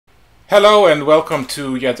Hello and welcome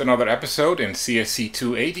to yet another episode in CSC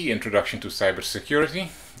 280, Introduction to Cybersecurity.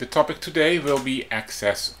 The topic today will be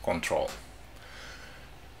access control.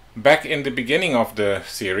 Back in the beginning of the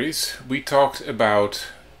series, we talked about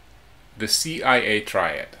the CIA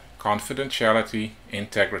triad: confidentiality,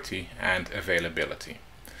 integrity, and availability.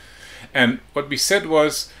 And what we said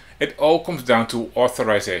was, it all comes down to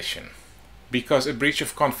authorization, because a breach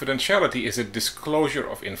of confidentiality is a disclosure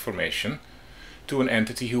of information to an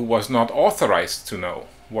entity who was not authorized to know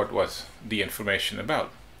what was the information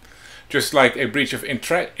about. Just like a breach of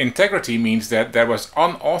integrity means that there was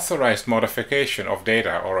unauthorized modification of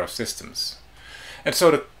data or of systems. And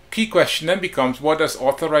so the key question then becomes, what does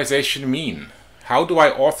authorization mean? How do I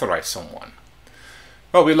authorize someone?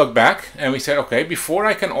 Well, we look back and we said, okay, before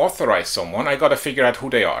I can authorize someone, I got to figure out who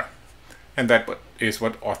they are. And that is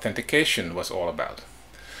what authentication was all about.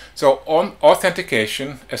 So on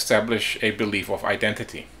authentication, establish a belief of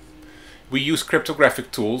identity. We use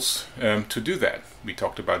cryptographic tools to do that. We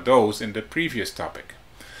talked about those in the previous topic.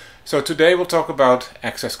 So today we'll talk about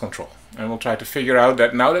access control, and we'll try to figure out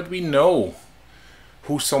that now that we know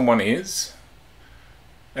who someone is,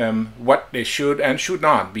 what they should and should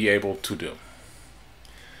not be able to do.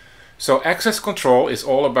 So access control is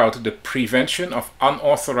all about the prevention of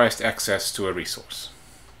unauthorized access to a resource.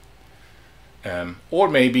 Or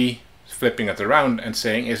maybe flipping it around and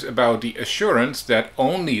saying is about the assurance that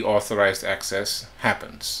only authorized access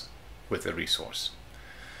happens with a resource.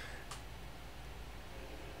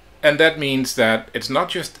 And that means that it's not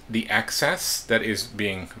just the access that is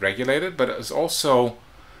being regulated, but it's also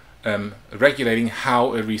regulating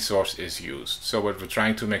how a resource is used. So what we're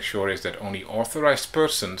trying to make sure is that only authorized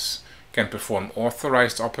persons can perform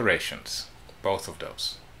authorized operations, both of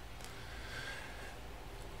those.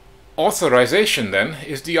 Authorization then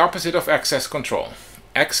is the opposite of access control.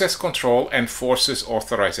 Access control enforces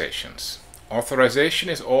authorizations. Authorization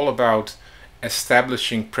is all about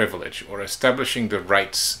establishing privilege or establishing the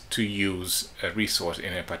rights to use a resource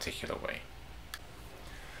in a particular way.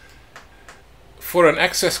 For an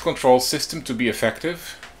access control system to be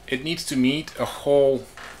effective, it needs to meet a whole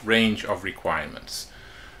range of requirements.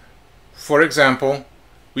 For example,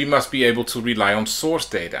 we must be able to rely on source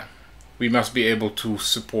data. We must be able to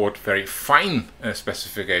support very fine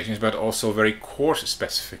specifications, but also very coarse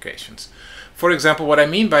specifications. For example, what I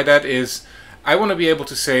mean by that is, I want to be able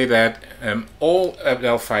to say that all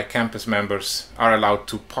Delphi campus members are allowed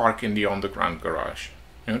to park in the underground garage.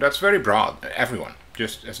 You know, that's very broad. Everyone.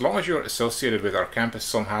 Just as long as you're associated with our campus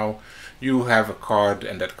somehow, you have a card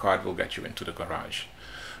and that card will get you into the garage.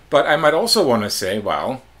 But I might also want to say,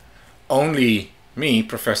 well, only me,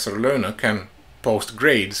 Professor Leune, can post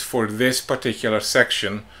grades for this particular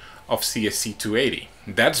section of CSC 280.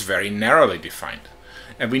 That's very narrowly defined.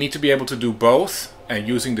 And we need to be able to do both, and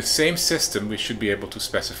using the same system we should be able to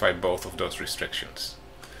specify both of those restrictions.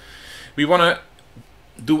 We want to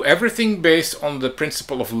do everything based on the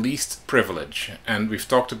principle of least privilege, and we've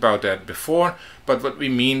talked about that before, but what we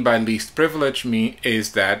mean by least privilege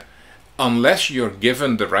is that unless you're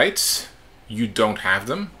given the rights, you don't have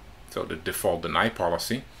them, so the default deny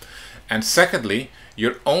policy. And secondly,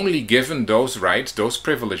 you're only given those rights, those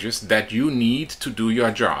privileges that you need to do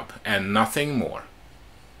your job and nothing more.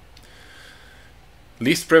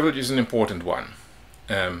 Least privilege is an important one.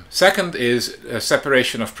 Second is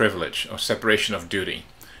separation of privilege or separation of duty.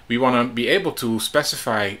 We want to be able to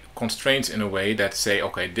specify constraints in a way that say,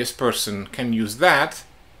 okay, this person can use that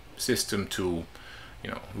system to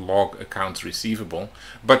log accounts receivable,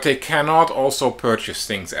 but they cannot also purchase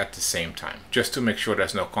things at the same time, just to make sure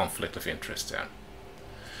there's no conflict of interest there.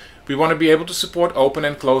 We want to be able to support open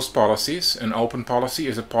and closed policies. An open policy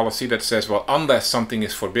is a policy that says, well, unless something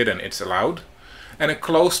is forbidden, it's allowed. And a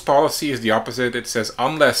closed policy is the opposite. It says,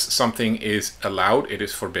 unless something is allowed, it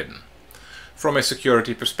is forbidden. From a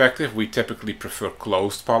security perspective, we typically prefer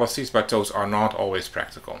closed policies, but those are not always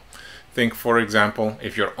practical. Think, for example,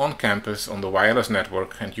 if you're on campus on the wireless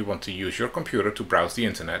network and you want to use your computer to browse the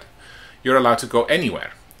internet, you're allowed to go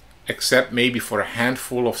anywhere, except maybe for a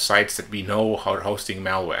handful of sites that we know are hosting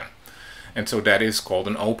malware. And so that is called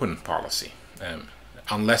an open policy.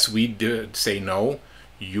 Unless we say no,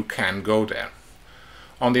 you can go there.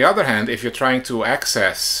 On the other hand, if you're trying to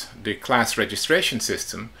access the class registration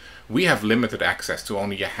system, we have limited access to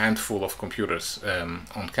only a handful of computers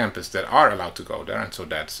on campus that are allowed to go there, and so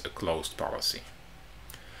that's a closed policy.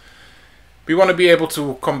 We want to be able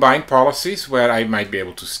to combine policies where I might be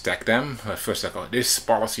able to stack them. First I go, this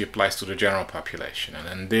policy applies to the general population, and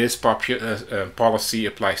then this policy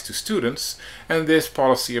applies to students, and this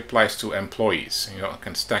policy applies to employees. I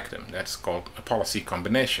can stack them. That's called a policy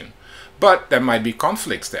combination. But there might be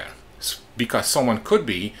conflicts there. because someone could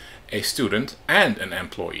be a student and an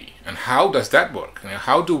employee. And how does that work?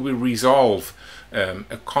 How do we resolve a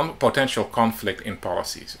potential conflict in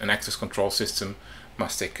policies? An access control system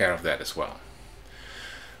must take care of that as well.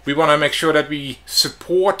 We want to make sure that we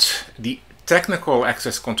support the technical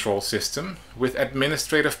access control system with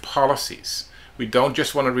administrative policies. We don't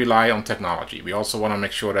just want to rely on technology. We also want to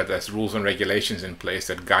make sure that there's rules and regulations in place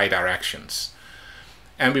that guide our actions.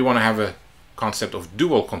 And we want to have a concept of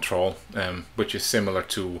dual control, which is similar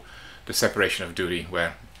to the separation of duty,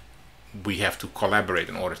 where we have to collaborate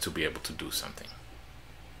in order to be able to do something.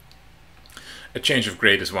 A change of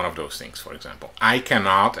grade is one of those things, for example. I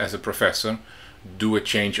cannot, as a professor, do a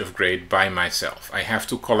change of grade by myself. I have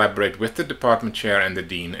to collaborate with the department chair and the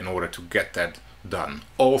dean in order to get that done.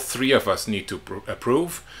 All three of us need to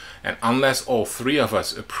approve, and unless all three of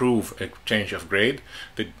us approve a change of grade,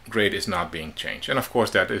 the grade is not being changed. And of course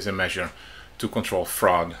that is a measure to control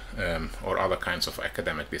fraud or other kinds of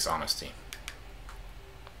academic dishonesty.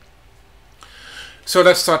 So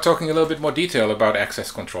let's start talking a little bit more detail about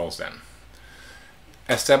access controls then.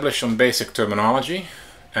 Establish some basic terminology.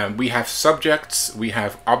 We have subjects, we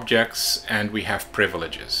have objects, and we have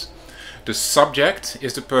privileges. The subject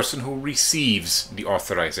is the person who receives the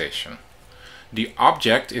authorization. The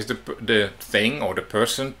object is the thing or the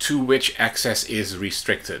person to which access is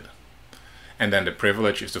restricted. And then the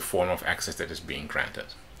privilege is the form of access that is being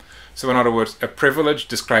granted. So in other words, a privilege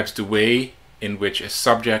describes the way in which a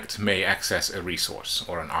subject may access a resource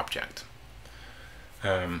or an object.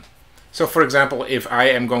 So for example, if I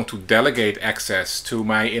am going to delegate access to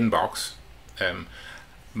my inbox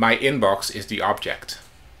is the object.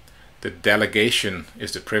 The delegation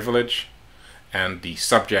is the privilege, and the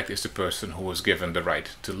subject is the person who was given the right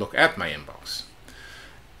to look at my inbox.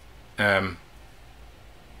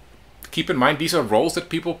 Keep in mind, these are roles that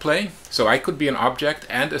people play. So I could be an object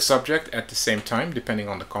and a subject at the same time, depending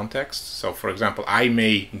on the context. So for example, I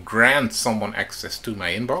may grant someone access to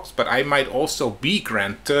my inbox, but I might also be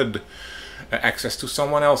granted access to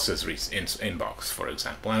someone else's inbox, for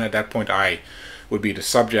example. And at that point, I would be the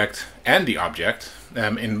subject and the object,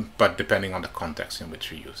 but depending on the context in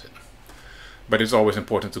which we use it. But it's always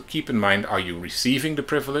important to keep in mind, are you receiving the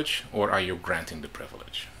privilege or are you granting the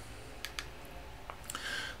privilege?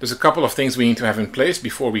 There's a couple of things we need to have in place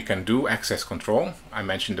before we can do access control. I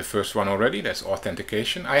mentioned the first one already, that's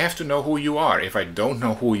authentication. I have to know who you are. If I don't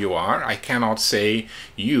know who you are, I cannot say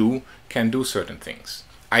you can do certain things.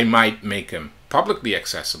 I might make them publicly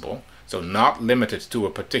accessible, so not limited to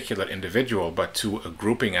a particular individual, but to a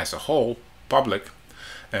grouping as a whole, public.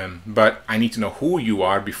 But I need to know who you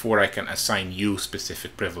are before I can assign you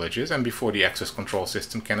specific privileges and before the access control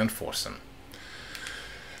system can enforce them.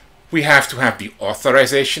 We have to have the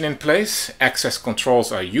authorization in place. Access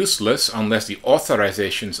controls are useless unless the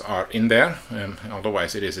authorizations are in there.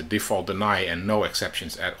 Otherwise it is a default deny and no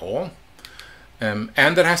exceptions at all. And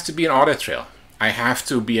there has to be an audit trail. I have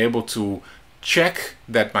to be able to check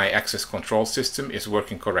that my access control system is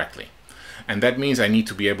working correctly. And that means I need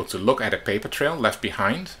to be able to look at a paper trail left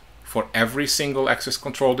behind for every single access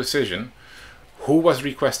control decision. Who was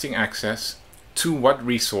requesting access? To what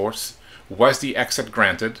resource? Was the access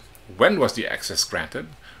granted? When was the access granted?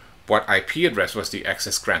 What IP address was the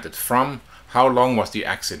access granted from? How long was the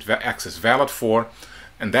access valid for?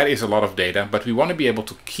 And that is a lot of data, but we want to be able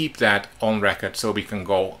to keep that on record so we can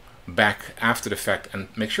go back after the fact and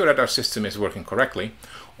make sure that our system is working correctly,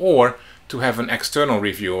 or to have an external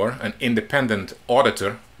reviewer, an independent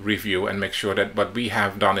auditor review and make sure that what we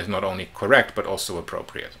have done is not only correct but also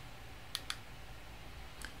appropriate.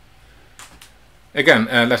 Again,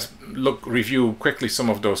 let's review quickly some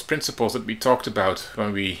of those principles that we talked about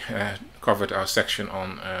when we covered our section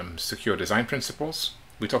on secure design principles.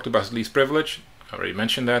 We talked about least privilege. I already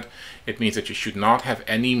mentioned that. It means that you should not have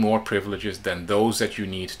any more privileges than those that you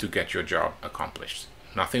need to get your job accomplished.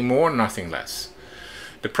 Nothing more, nothing less.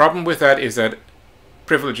 The problem with that is that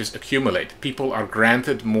privileges accumulate. People are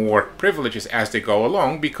granted more privileges as they go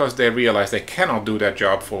along because they realize they cannot do their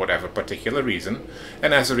job for whatever particular reason,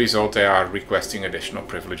 and as a result they are requesting additional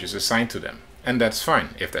privileges assigned to them. And that's fine.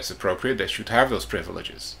 If that's appropriate, they should have those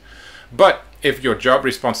privileges. But if your job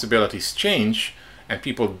responsibilities change and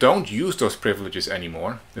people don't use those privileges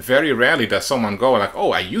anymore, very rarely does someone go like,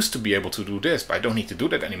 oh, I used to be able to do this, but I don't need to do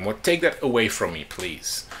that anymore. Take that away from me,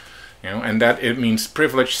 please. And that it means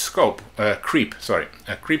privilege scope, creep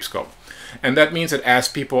scope. And that means that as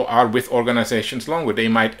people are with organizations longer, they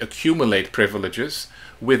might accumulate privileges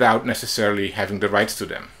without necessarily having the rights to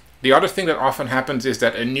them. The other thing that often happens is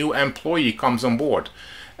that a new employee comes on board.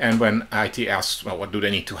 And when IT asks, well, what do they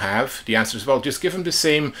need to have? The answer is, well, just give them the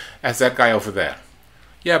same as that guy over there.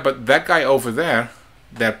 Yeah, but that guy over there,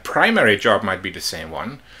 their primary job might be the same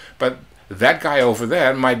one, but that guy over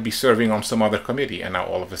there might be serving on some other committee, and now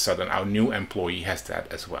all of a sudden our new employee has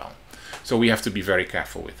that as well. So we have to be very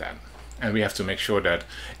careful with that. And we have to make sure that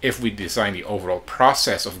if we design the overall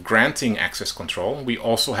process of granting access control, we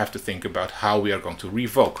also have to think about how we are going to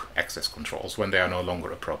revoke access controls when they are no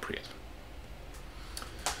longer appropriate.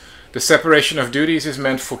 The separation of duties is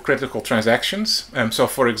meant for critical transactions. So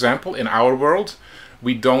for example, in our world,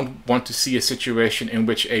 we don't want to see a situation in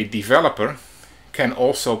which a developer can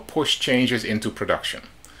also push changes into production,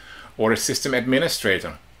 or a system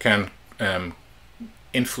administrator can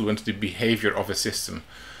influence the behavior of a system.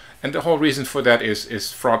 And the whole reason for that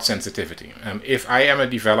is fraud sensitivity. If I am a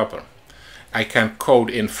developer, I can code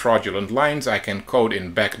in fraudulent lines, I can code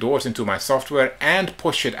in backdoors into my software and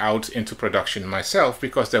push it out into production myself,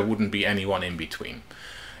 because there wouldn't be anyone in between.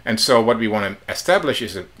 And so what we want to establish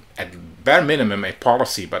is at bare minimum a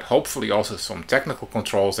policy, but hopefully also some technical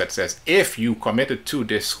controls that says if you committed to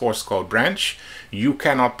this source code branch, you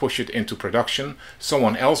cannot push it into production.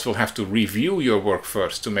 Someone else will have to review your work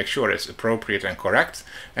first to make sure it's appropriate and correct,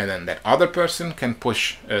 and then that other person can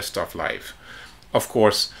push stuff live. Of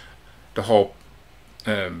course, the whole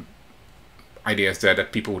idea is there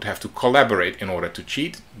that people would have to collaborate in order to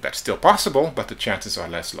cheat. That's still possible, but the chances are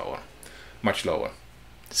much lower.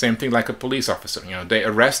 Same thing like a police officer. They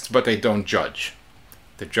arrest, but they don't judge.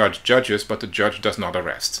 The judge judges, but the judge does not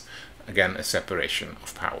arrest. Again, a separation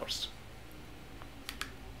of powers.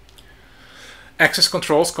 Access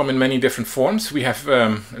controls come in many different forms. We have,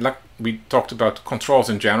 like we talked about controls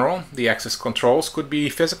in general. The access controls could be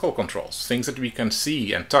physical controls, things that we can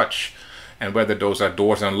see and touch. And whether those are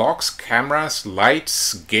doors and locks, cameras,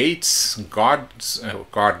 lights, gates, guard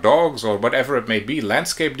dogs, or whatever it may be,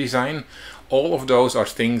 landscape design, all of those are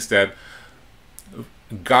things that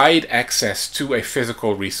guide access to a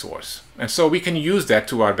physical resource. And so we can use that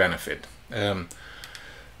to our benefit.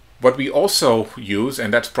 What we also use,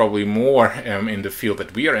 and that's probably more in the field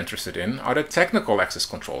that we are interested in, are the technical access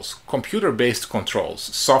controls, computer-based controls,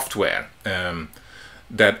 software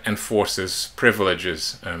that enforces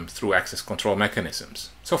privileges through access control mechanisms.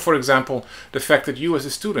 So for example, the fact that you as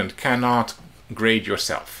a student cannot grade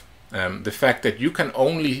yourself, the fact that you can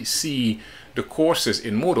only see the courses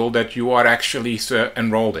in Moodle that you are actually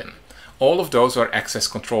enrolled in. All of those are access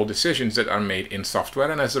control decisions that are made in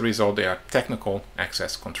software, and as a result they are technical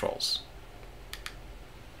access controls.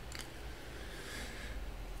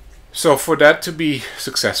 So for that to be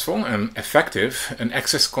successful and effective, an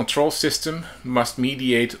access control system must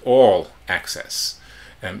mediate all access.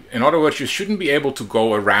 In other words, you shouldn't be able to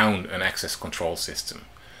go around an access control system.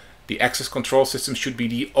 The access control system should be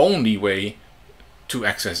the only way to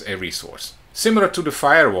access a resource. Similar to the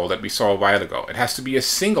firewall that we saw a while ago, it has to be a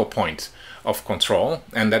single point of control,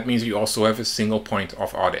 and that means you also have a single point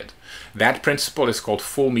of audit. That principle is called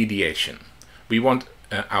full mediation. We want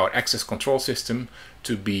our access control system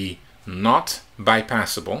to be not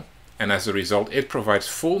bypassable, and as a result it provides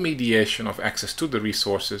full mediation of access to the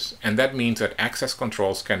resources, and that means that access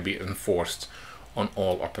controls can be enforced on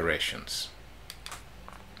all operations.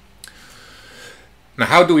 Now,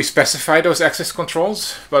 how do we specify those access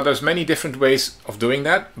controls? Well, there's many different ways of doing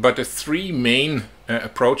that, but the three main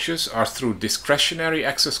approaches are through discretionary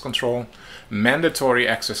access control, mandatory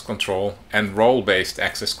access control, and role-based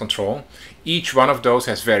access control. Each one of those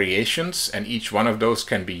has variations, and each one of those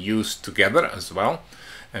can be used together as well.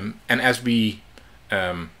 And as we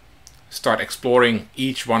start exploring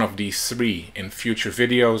each one of these three in future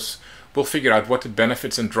videos, we'll figure out what the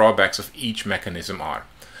benefits and drawbacks of each mechanism are.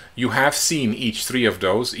 You have seen each three of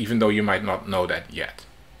those, even though you might not know that yet.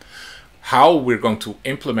 How we're going to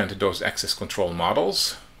implement those access control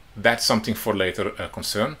models, that's something for later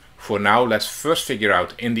concern. For now, let's first figure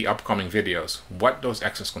out in the upcoming videos what those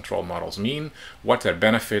access control models mean, what their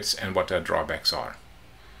benefits and what their drawbacks are.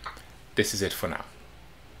 This is it for now.